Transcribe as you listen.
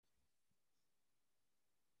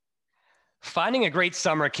Finding a great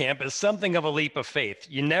summer camp is something of a leap of faith.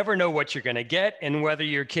 You never know what you're going to get and whether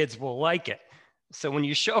your kids will like it. So when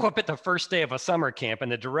you show up at the first day of a summer camp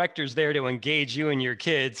and the director's there to engage you and your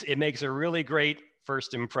kids, it makes a really great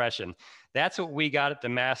first impression. That's what we got at the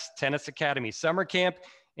Mast Tennis Academy summer camp,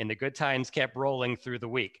 and the good times kept rolling through the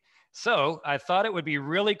week. So I thought it would be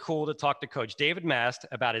really cool to talk to Coach David Mast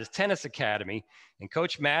about his tennis academy. And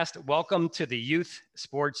Coach Mast, welcome to the Youth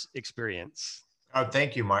Sports Experience. Oh,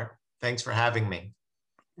 thank you, Mark. Thanks for having me.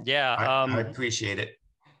 Yeah. I appreciate it.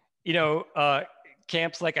 You know,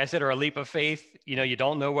 camps, like I said, are a leap of faith. You know, you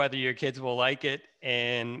don't know whether your kids will like it.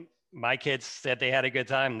 And my kids said they had a good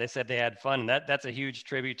time. They said they had fun. And that's a huge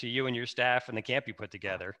tribute to you and your staff and the camp you put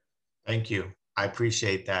together. Thank you. I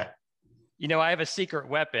appreciate that. You know, I have a secret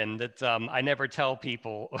weapon that I never tell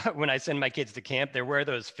people when I send my kids to camp. They wear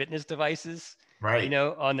those fitness devices, Right. you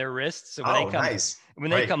know, on their wrists. So when Nice.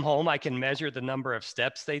 They come home, I can measure the number of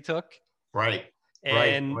steps they took. Right.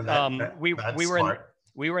 And Well, we were smart.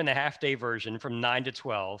 we were in the half day version from 9 to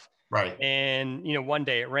 12. Right. And, you know, one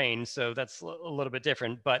day it rained, so that's a little bit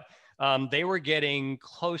different. But they were getting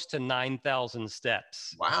close to 9,000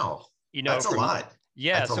 steps. Wow. You know, that's a lot.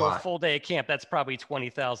 Yeah. That's So a full day of camp, that's probably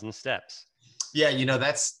 20,000 steps. Yeah. You know,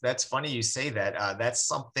 that's funny you say that. That's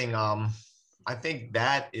something, I think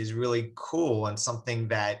that is really cool and something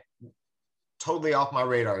that totally off my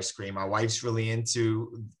radar screen. My wife's really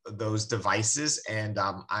into those devices, and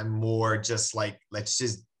I'm more just like, let's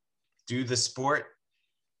just do the sport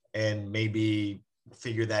and maybe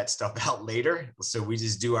figure that stuff out later. So we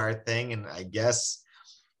just do our thing. And I guess,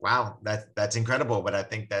 wow, that's incredible. But I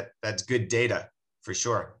think that's good data for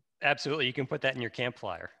sure. Absolutely. You can put that in your camp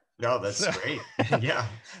flyer. No, that's great. Yeah.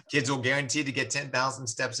 Kids will guarantee to get 10,000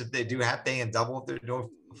 steps if they do half day and double if they're doing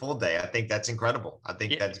full day. I think that's incredible. I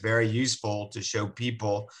think that's very useful to show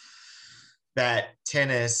people that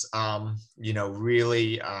tennis, you know,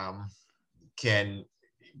 really can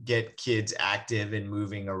get kids active and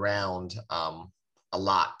moving around a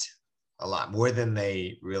lot more than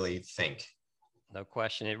they really think. No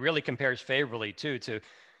question. It really compares favorably too to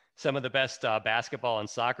some of the best basketball and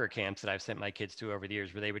soccer camps that I've sent my kids to over the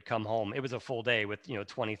years, where they would come home. It was a full day with, you know,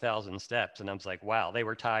 20,000 steps. And I was like, wow, they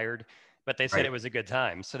were tired, but they said it was a good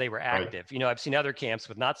time. So they were active. Right. You know, I've seen other camps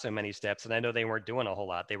with not so many steps, and I know they weren't doing a whole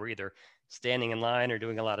lot. They were either standing in line or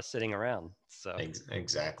doing a lot of sitting around. So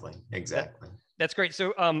exactly. That's great.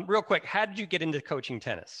 So real quick, how did you get into coaching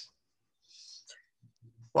tennis?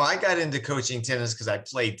 Well, I got into coaching tennis because I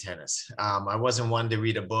played tennis. I wasn't one to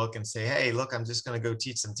read a book and say, hey, look, I'm just going to go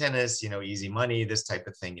teach some tennis, you know, easy money, this type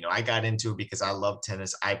of thing. You know, I got into it because I love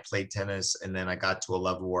tennis. I played tennis. And then I got to a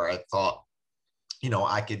level where I thought, you know,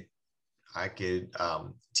 I could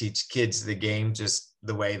teach kids the game just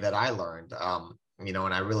the way that I learned, you know,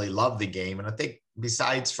 and I really love the game. And I think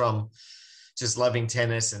besides from just loving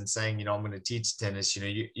tennis and saying, you know, I'm going to teach tennis, you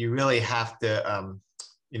know, you really have to,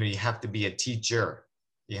 you know, you have to be a teacher.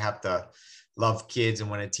 You have to love kids and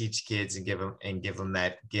want to teach kids and give them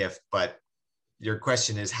that gift. But your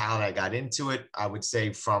question is how I got into it. I would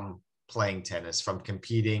say from playing tennis, from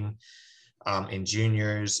competing in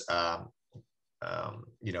juniors,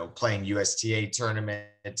 you know, playing USTA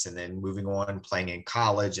tournaments, and then moving on, playing in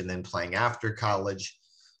college, and then playing after college.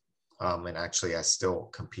 And actually, I still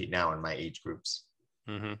compete now in my age groups.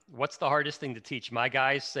 Mm-hmm. What's the hardest thing to teach? My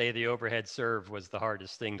guys say the overhead serve was the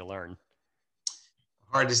hardest thing to learn.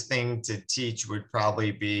 Hardest thing to teach would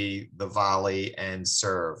probably be the volley and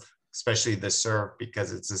serve, especially the serve,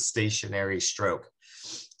 because it's a stationary stroke.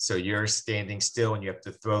 So you're standing still and you have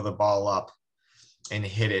to throw the ball up and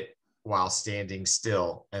hit it while standing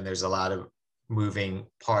still. And there's a lot of moving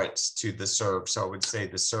parts to the serve. So I would say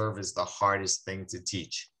the serve is the hardest thing to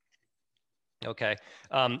teach. Okay.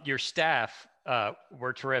 Your staff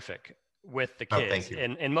were terrific with the kids. Oh, thank you.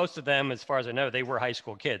 And most of them, as far as I know, they were high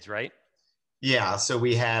school kids, right? Yeah, so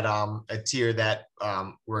we had a tier that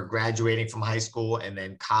were graduating from high school and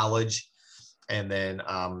then college. And then,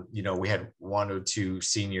 you know, we had 1 or 2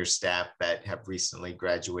 senior staff that have recently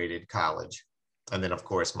graduated college. And then, of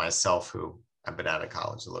course, myself, who I've been out of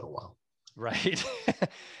college a little while. Right.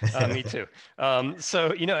 Me too.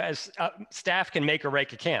 So, you know, as staff can make or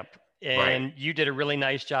break a camp. And you did a really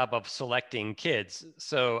nice job of selecting kids.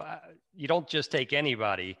 So you don't just take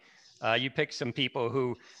anybody. You picked some people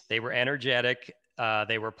who they were energetic,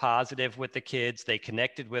 they were positive with the kids, they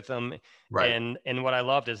connected with them. Right. And what I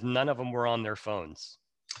loved is none of them were on their phones.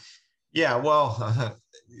 Yeah, well,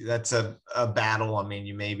 that's a battle. I mean,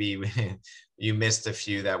 you missed a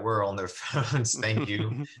few that were on their phones. Thank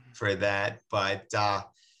you for that. But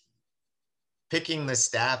picking the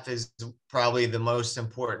staff is probably the most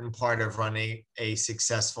important part of running a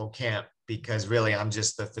successful camp, because really I'm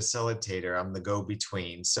just the facilitator. I'm the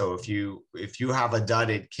go-between. So if you have a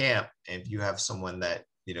dudded camp, and if you have someone that,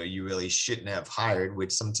 you know, you really shouldn't have hired,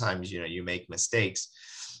 which sometimes, you know, you make mistakes,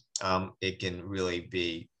 it can really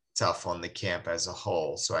be tough on the camp as a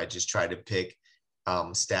whole. So I just try to pick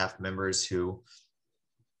staff members who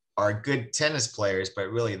are good tennis players, but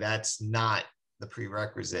really that's not the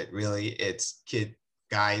prerequisite. Really, it's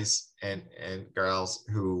guys and girls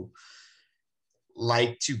who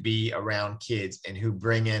like to be around kids and who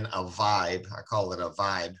bring in a vibe. I call it a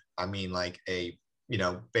vibe. I mean, like a, you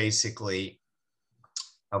know, basically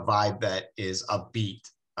a vibe that is upbeat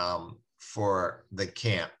for the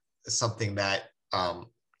camp, something that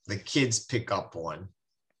the kids pick up on,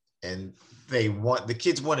 and the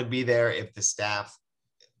kids want to be there if the staff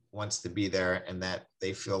wants to be there, and that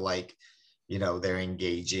they feel like, you know, they're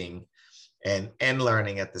engaging and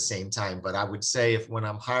learning at the same time. But I would say, if when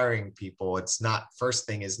I'm hiring people, it's not, first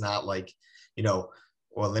thing is not like, you know,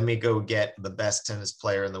 well, let me go get the best tennis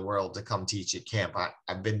player in the world to come teach at camp.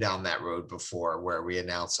 I've been down that road before, where we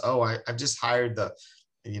announce, oh, I've just hired the,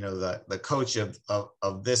 you know, the coach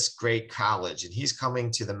of this great college, and he's coming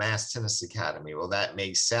to the Mast Tennis Academy. Well, that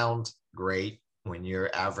may sound great when you're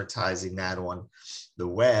advertising that on the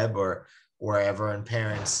web or wherever, and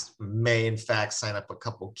parents may in fact sign up a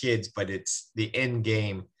couple kids, but it's the end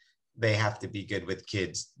game. They have to be good with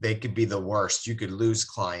kids. They could be the worst. You could lose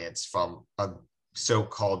clients from a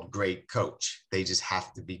so-called great coach. They just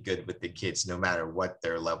have to be good with the kids, no matter what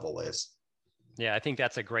their level is. Yeah, I think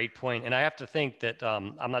that's a great point. And I have to think that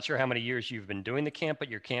I'm not sure how many years you've been doing the camp, but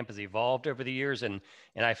your camp has evolved over the years. And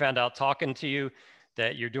I found out talking to you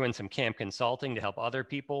that you're doing some camp consulting to help other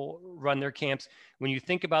people run their camps. When you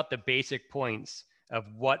think about the basic points of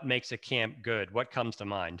what makes a camp good, what comes to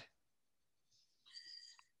mind?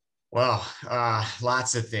 Well,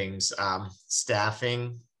 lots of things.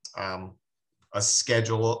 Staffing, um, a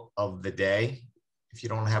schedule of the day. If you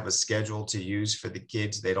don't have a schedule to use for the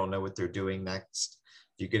kids, they don't know what they're doing next.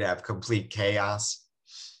 You could have complete chaos.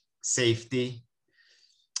 Safety,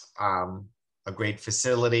 a great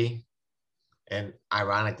facility, and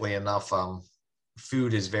ironically enough,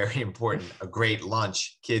 food is very important. A great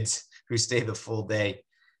lunch. Kids who stay the full day,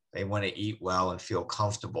 they want to eat well and feel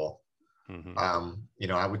comfortable. Mm-hmm. You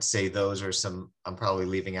know, I would say those are some, I'm probably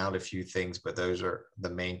leaving out a few things, but those are the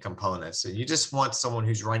main components. And you just want someone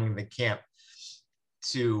who's running the camp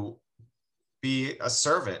to be a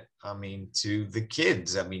servant. I mean, to the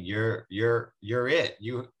kids. I mean, you're it.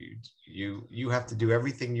 You have to do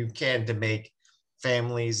everything you can to make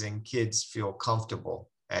families and kids feel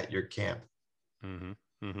comfortable at your camp. Mm-hmm.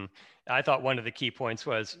 Mm-hmm. I thought one of the key points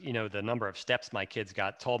was, you know, the number of steps my kids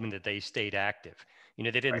got told me that they stayed active. You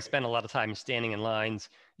know, they didn't Right, spend a lot of time standing in lines.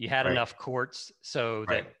 You had right, enough courts so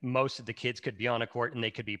that right, most of the kids could be on a court and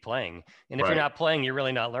they could be playing. And if you're right, not playing, you're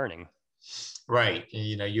really not learning. right.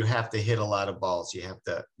 You know, you have to hit a lot of balls. You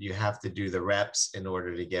have to do the reps in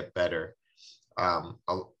order to get better.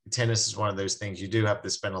 Tennis is one of those things you do have to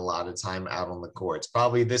spend a lot of time out on the courts.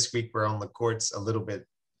 Probably this week we're on the courts a little bit,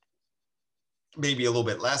 maybe a little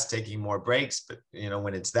bit less, taking more breaks. But you know,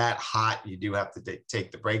 when it's that hot, you do have to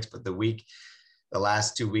take the breaks. But the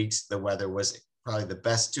last 2 weeks, the weather was probably the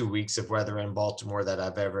best 2 weeks of weather in Baltimore that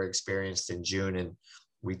I've ever experienced in June, and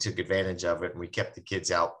we took advantage of it and we kept the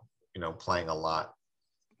kids out, you know, playing a lot.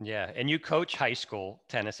 Yeah. And you coach high school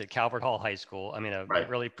tennis at Calvert Hall High School. I mean, a Right.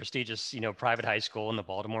 really prestigious, you know, private high school in the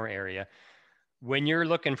Baltimore area. When you're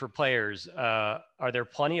looking for players, are there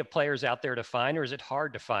plenty of players out there to find, or is it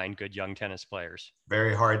hard to find good young tennis players?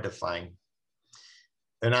 Very hard to find.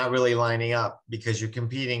 They're not really lining up because you're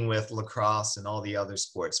competing with lacrosse and all the other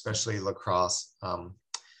sports, especially lacrosse.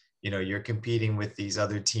 You know, you're competing with these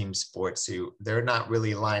other team sports who they're not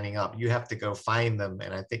really lining up. You have to go find them.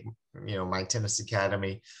 And I think, you know, my tennis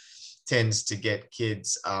academy tends to get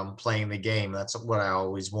kids playing the game. That's what I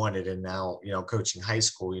always wanted. And now, you know, coaching high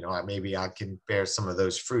school, you know, maybe I can bear some of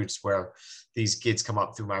those fruits where these kids come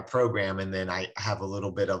up through my program, and then I have a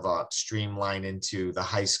little bit of a streamline into the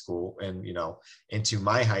high school and, you know, into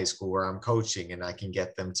my high school where I'm coaching, and I can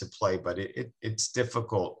get them to play. But it's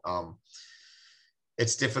difficult.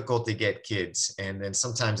 It's difficult to get kids. And then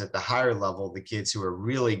sometimes at the higher level, the kids who are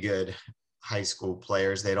really good high school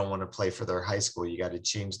players, they don't want to play for their high school. You got to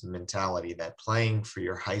change the mentality that playing for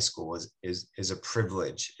your high school is a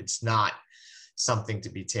privilege. It's not something to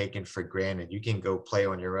be taken for granted. You can go play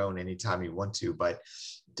on your own anytime you want to, but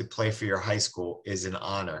to play for your high school is an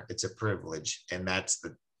honor. It's a privilege. And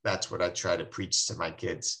that's what I try to preach to my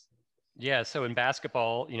kids. Yeah, so in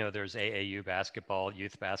basketball, you know, there's AAU basketball,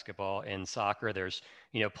 youth basketball, and soccer. There's,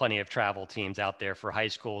 you know, plenty of travel teams out there for high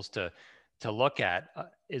schools to look at.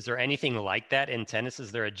 Is there anything like that in tennis?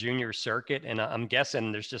 Is there a junior circuit? And I'm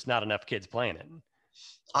guessing there's just not enough kids playing it.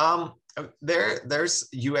 There's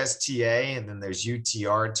USTA and then there's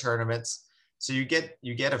UTR tournaments. So you get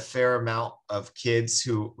a fair amount of kids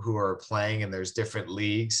who are playing, and there's different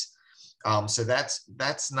leagues. So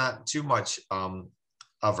that's not too much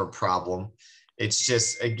of a problem. It's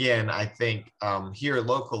just, again, I think here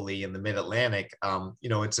locally in the Mid-Atlantic,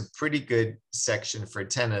 it's a pretty good section for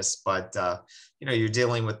tennis, but you're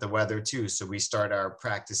dealing with the weather too. So we start our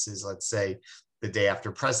practices, let's say, the day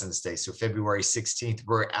after President's Day. So February 16th,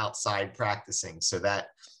 we're outside practicing. So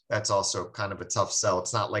that's also kind of a tough sell.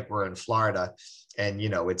 It's not like we're in Florida and,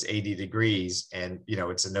 it's 80 degrees and,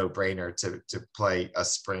 it's a no-brainer to play a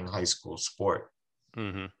spring high school sport.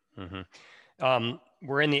 Mm-hmm. Mm-hmm.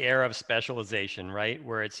 We're in the era of specialization, right?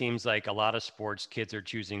 Where it seems like a lot of sports, kids are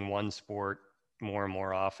choosing one sport more and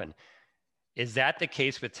more often. Is that the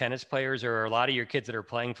case with tennis players, or are a lot of your kids that are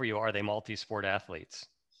playing for you, are they multi-sport athletes?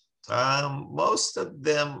 Most of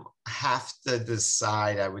them have to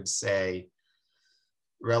decide, I would say,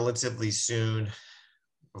 relatively soon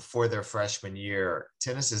before their freshman year.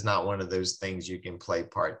 Tennis is not one of those things you can play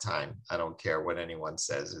part-time. I don't care what anyone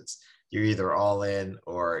says. You're either all in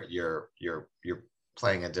or you're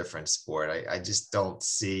playing a different sport. I just don't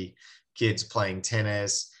see kids playing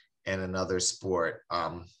tennis and another sport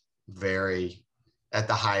very at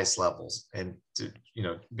the highest levels and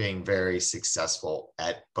being very successful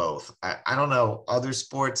at both. I don't know other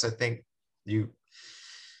sports. I think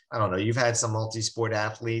I don't know, you've had some multi-sport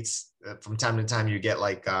athletes from time to time. You get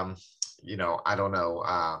like I don't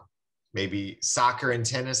know, maybe soccer and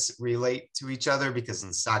tennis relate to each other because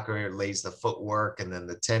soccer lays the footwork, and then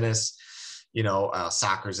the tennis,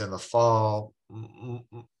 soccer's in the fall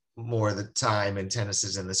more of the time and tennis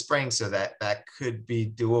is in the spring. So that could be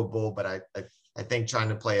doable. But I think trying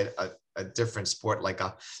to play a different sport like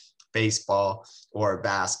a baseball or a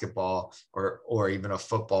basketball or even a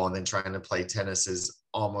football and then trying to play tennis is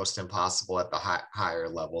almost impossible at the higher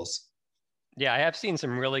levels. Yeah, I have seen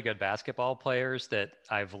some really good basketball players that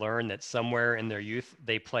I've learned that somewhere in their youth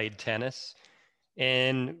they played tennis.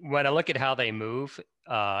 And when I look at how they move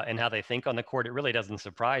and how they think on the court, it really doesn't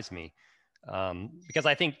surprise me, because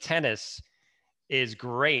I think tennis is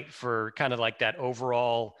great for kind of like that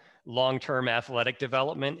overall long-term athletic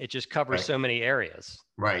development. It just covers Right. so many areas.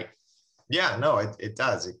 Right. Yeah, no, it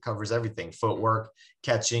does. It covers everything: footwork,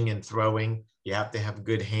 catching and throwing. You have to have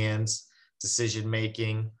good hands, decision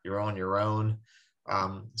making. You're on your own.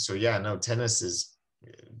 So yeah, no, tennis is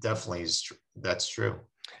definitely that's true.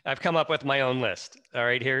 I've come up with my own list. All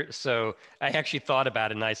right, here. So I actually thought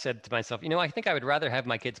about it and I said to myself, I think I would rather have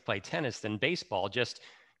my kids play tennis than baseball, just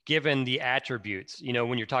given the attributes.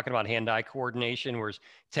 When you're talking about hand-eye coordination, whereas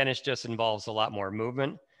tennis just involves a lot more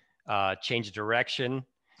movement, change of direction,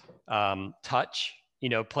 touch,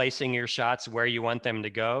 placing your shots where you want them to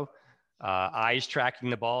go, eyes tracking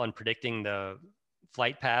the ball and predicting the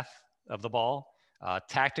flight path of the ball,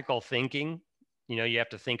 tactical thinking. You have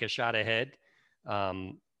to think a shot ahead,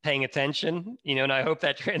 paying attention, and I hope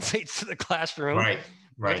that translates to the classroom Right.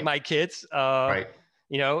 with my kids. Right.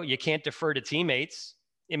 You can't defer to teammates.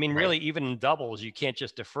 I mean, really, even in doubles, you can't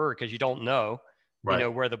just defer because you don't know, Right.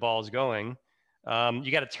 where the ball is going.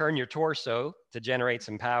 You got to turn your torso to generate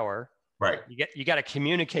some power. Right. You got to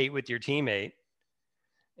communicate with your teammate.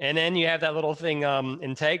 And then you have that little thing,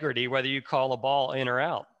 integrity, whether you call a ball in or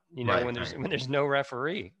out, Right. when there's no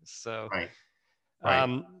referee. So,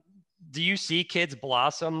 Right. Do you see kids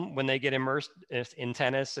blossom when they get immersed in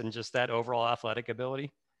tennis and just that overall athletic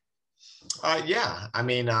ability? Yeah, I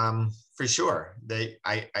mean, for sure.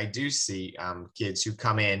 I do see kids who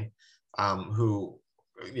come in who,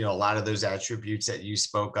 a lot of those attributes that you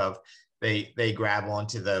spoke of, they grab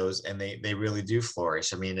onto those and they really do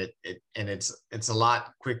flourish. I mean, it's a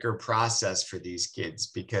lot quicker process for these kids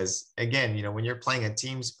because, again, when you're playing a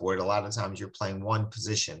team sport, a lot of times you're playing one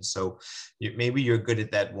position. So maybe you're good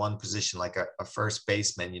at that one position, like a first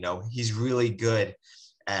baseman. He's really good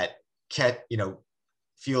at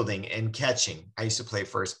fielding and catching. I used to play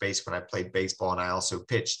first base when I played baseball, and I also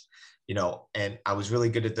pitched. And I was really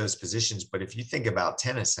good at those positions. But if you think about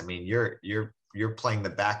tennis, I mean, you're playing the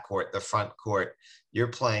back court, the front court, you're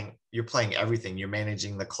playing everything. You're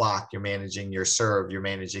managing the clock, you're managing your serve, you're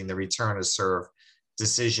managing the return of serve,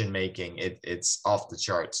 decision making. It's off the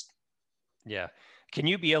charts. Yeah. Can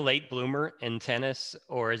you be a late bloomer in tennis,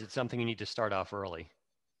 or is it something you need to start off early?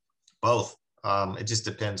 Both. It just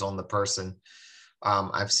depends on the person.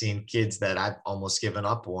 I've seen kids that I've almost given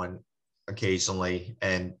up on occasionally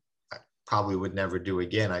and probably would never do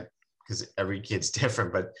again. because every kid's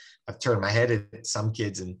different, but I've turned my head at some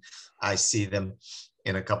kids and I see them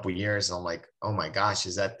in a couple of years. And I'm like, oh my gosh,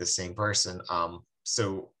 is that the same person?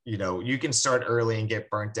 So, you can start early and get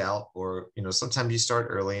burnt out, or, sometimes you start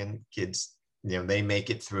early and kids, they make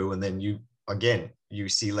it through. And then you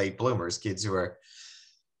see late bloomers, kids who are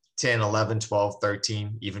 10, 11, 12,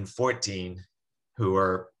 13, even 14, who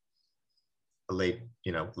are late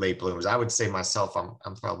bloomers. I would say myself,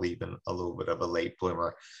 I'm probably even a little bit of a late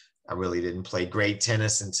bloomer. I really didn't play great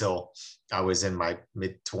tennis until I was in my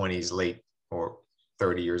mid 20s, late or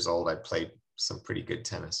 30 years old. I played some pretty good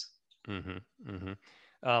tennis. Mm-hmm, mm-hmm.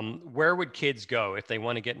 Where would kids go if they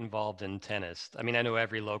want to get involved in tennis? I mean, I know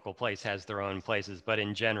every local place has their own places, but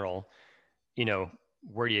in general,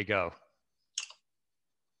 where do you go?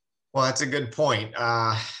 Well, that's a good point.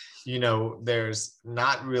 There's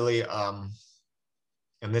not really,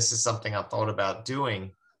 and this is something I've thought about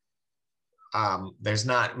doing. There's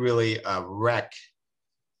not really a rec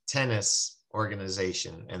tennis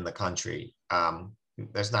organization in the country.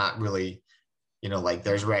 There's not really, like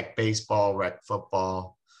there's rec baseball, rec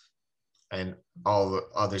football, and all the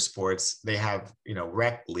other sports. They have,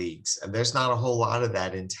 rec leagues, and there's not a whole lot of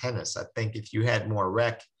that in tennis. I think if you had more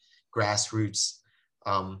rec grassroots,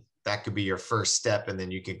 that could be your first step, and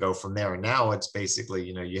then you could go from there. And now it's basically,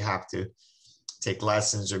 you have to take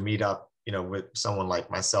lessons or meet up, with someone like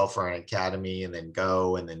myself or an academy, and then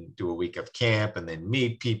go and then do a week of camp and then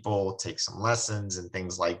meet people, take some lessons and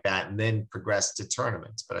things like that, and then progress to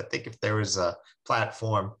tournaments. But I think if there was a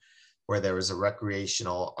platform where there was a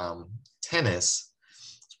recreational tennis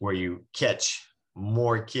where you catch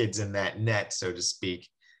more kids in that net, so to speak,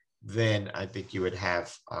 then I think you would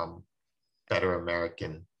have better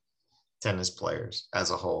American tennis players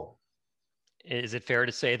as a whole. Is it fair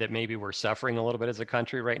to say that maybe we're suffering a little bit as a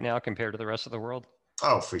country right now compared to the rest of the world?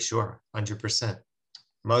 Oh, for sure. 100%.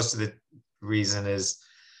 Most of the reason is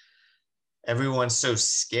everyone's so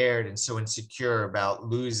scared and so insecure about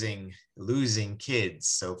losing kids.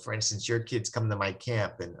 So for instance, your kids come to my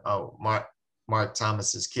camp and, oh, Mark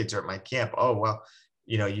Thomas's kids are at my camp. Oh, well,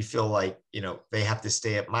 you feel like, they have to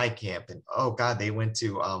stay at my camp, and, oh God, they went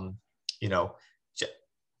to,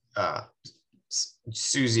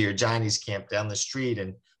 Susie or Johnny's camp down the street,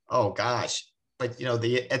 and oh gosh. But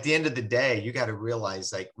at the end of the day, you got to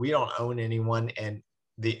realize, like, we don't own anyone, and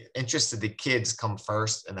the interest of the kids come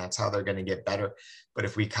first, and that's how they're going to get better. But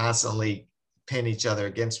if we constantly pin each other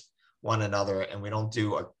against one another and we don't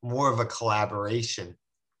do more of a collaboration,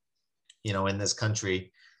 in this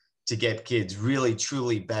country, to get kids really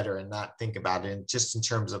truly better and not think about it just in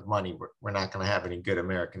terms of money, we're not going to have any good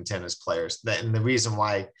American tennis players. And the reason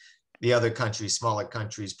why the other countries, smaller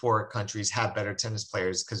countries, poorer countries, have better tennis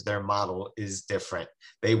players, because their model is different.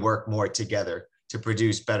 They work more together to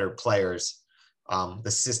produce better players. The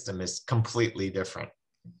system is completely different.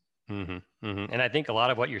 Mm-hmm, mm-hmm. And I think a lot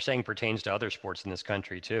of what you're saying pertains to other sports in this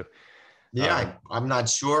country too. Yeah, I'm not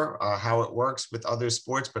sure how it works with other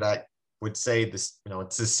sports, but I would say this,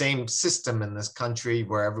 it's the same system in this country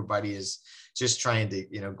where everybody is just trying to,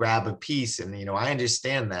 grab a piece. And, I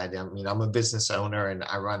understand that. I mean, I'm a business owner and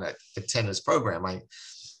I run a tennis program. I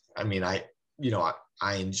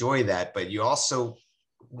enjoy that, but you also,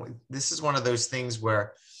 this is one of those things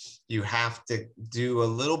where you have to do a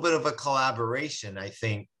little bit of a collaboration, I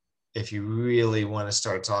think, if you really want to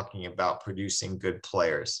start talking about producing good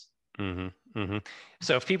players. Mm-hmm, mm-hmm.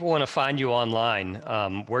 So if people want to find you online,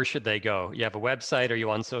 where should they go? You have a website? Are you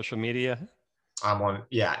on social media? I'm on,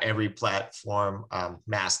 every platform.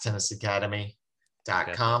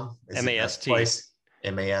 MastTennisAcademy.com is the best place.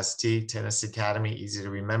 MAST Tennis Academy, easy to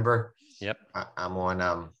remember. Yep. I'm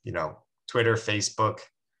on, Twitter, Facebook,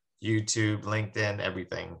 YouTube, LinkedIn,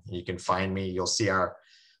 everything. You can find me. You'll see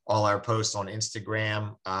all our posts on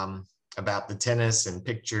Instagram about the tennis and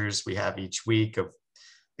pictures we have each week of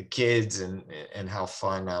the kids and how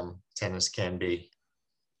fun tennis can be.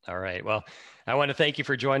 All right. Well, I want to thank you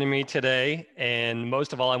for joining me today. And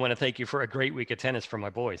most of all, I want to thank you for a great week of tennis for my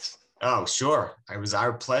boys. Oh, sure. It was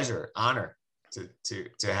our pleasure, honor to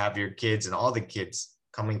have your kids and all the kids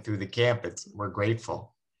coming through the camp. We're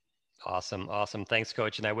grateful. Awesome. Awesome. Thanks,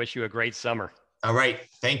 Coach. And I wish you a great summer. All right.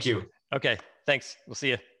 Thank you. Okay. Thanks. We'll see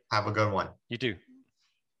you. Have a good one. You too.